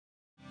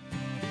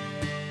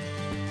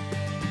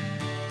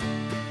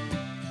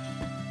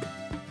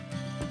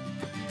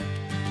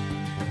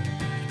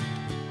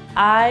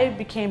I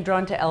became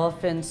drawn to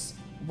elephants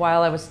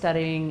while I was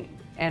studying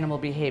animal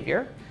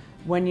behavior.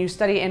 When you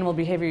study animal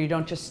behavior, you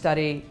don't just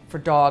study for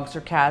dogs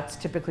or cats.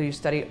 Typically, you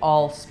study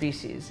all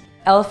species.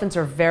 Elephants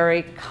are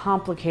very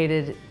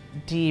complicated,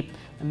 deep,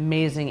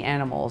 amazing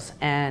animals,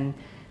 and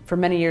for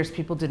many years,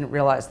 people didn't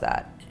realize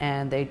that.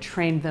 And they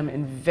trained them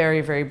in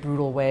very, very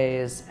brutal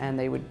ways, and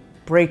they would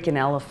break an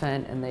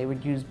elephant, and they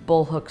would use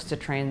bull hooks to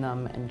train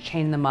them and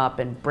chain them up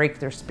and break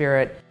their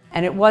spirit.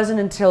 And it wasn't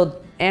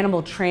until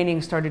animal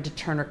training started to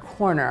turn a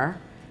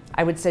corner,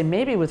 I would say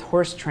maybe with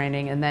horse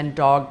training and then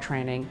dog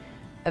training,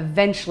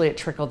 eventually it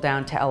trickled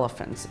down to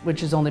elephants,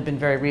 which has only been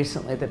very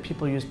recently that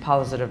people use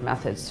positive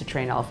methods to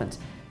train elephants.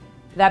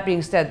 That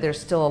being said, there's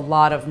still a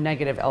lot of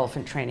negative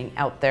elephant training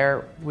out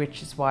there,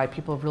 which is why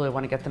people really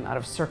want to get them out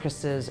of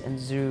circuses and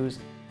zoos.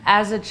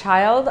 As a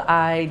child,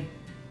 I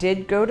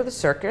did go to the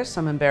circus,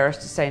 I'm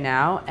embarrassed to say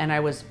now, and I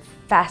was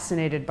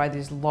fascinated by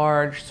these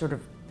large, sort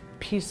of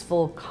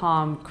peaceful,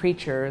 calm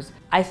creatures.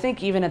 I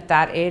think even at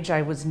that age,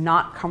 I was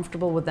not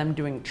comfortable with them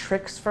doing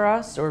tricks for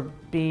us or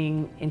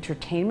being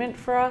entertainment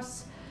for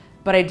us,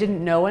 but I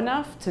didn't know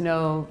enough to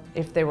know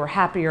if they were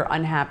happy or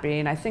unhappy,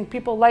 and I think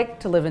people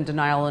like to live in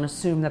denial and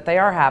assume that they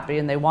are happy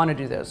and they want to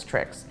do those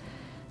tricks.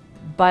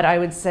 But I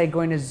would say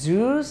going to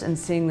zoos and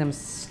seeing them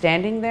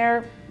standing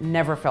there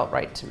never felt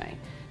right to me.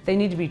 They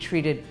need to be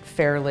treated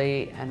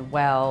fairly and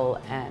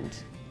well and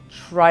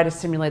try to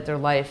simulate their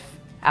life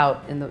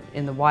out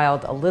in the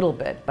wild a little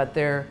bit, but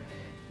they're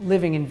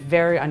living in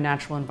very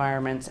unnatural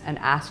environments and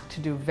asked to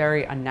do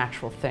very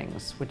unnatural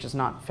things, which is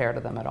not fair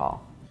to them at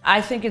all. I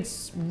think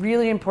it's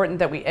really important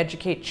that we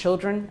educate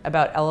children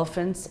about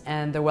elephants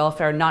and their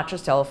welfare, not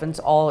just elephants,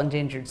 all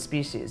endangered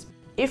species.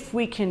 If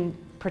we can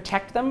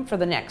protect them for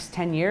the next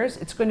 10 years,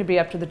 it's going to be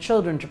up to the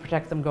children to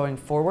protect them going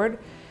forward.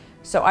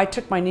 So I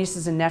took my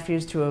nieces and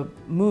nephews to a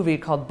movie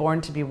called Born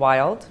to be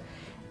Wild,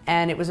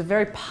 and it was a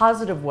very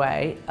positive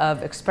way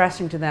of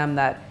expressing to them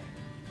that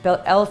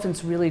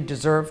elephants really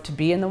deserve to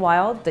be in the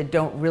wild. They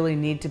don't really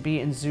need to be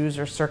in zoos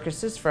or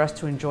circuses for us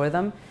to enjoy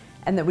them,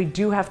 and that we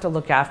do have to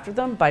look after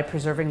them by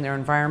preserving their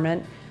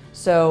environment.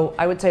 So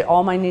I would say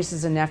all my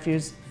nieces and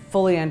nephews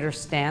fully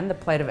understand the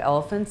plight of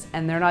elephants,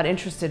 and they're not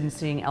interested in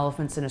seeing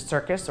elephants in a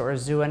circus or a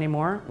zoo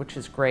anymore, which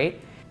is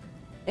great.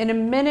 In a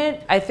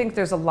minute, I think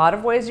there's a lot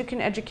of ways you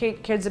can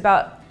educate kids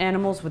about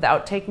animals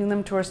without taking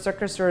them to a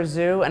circus or a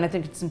zoo, and I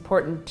think it's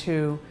important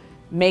to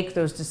make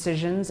those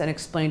decisions and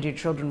explain to your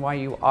children why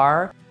you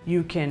are.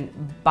 You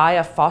can buy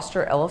a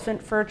foster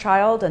elephant for a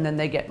child, and then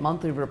they get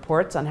monthly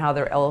reports on how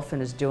their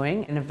elephant is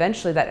doing, and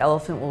eventually that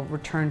elephant will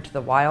return to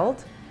the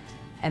wild,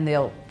 and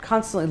they'll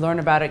constantly learn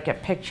about it,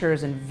 get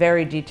pictures and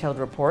very detailed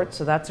reports,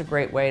 so that's a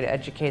great way to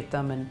educate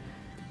them and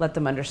let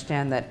them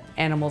understand that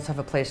animals have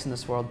a place in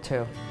this world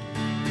too.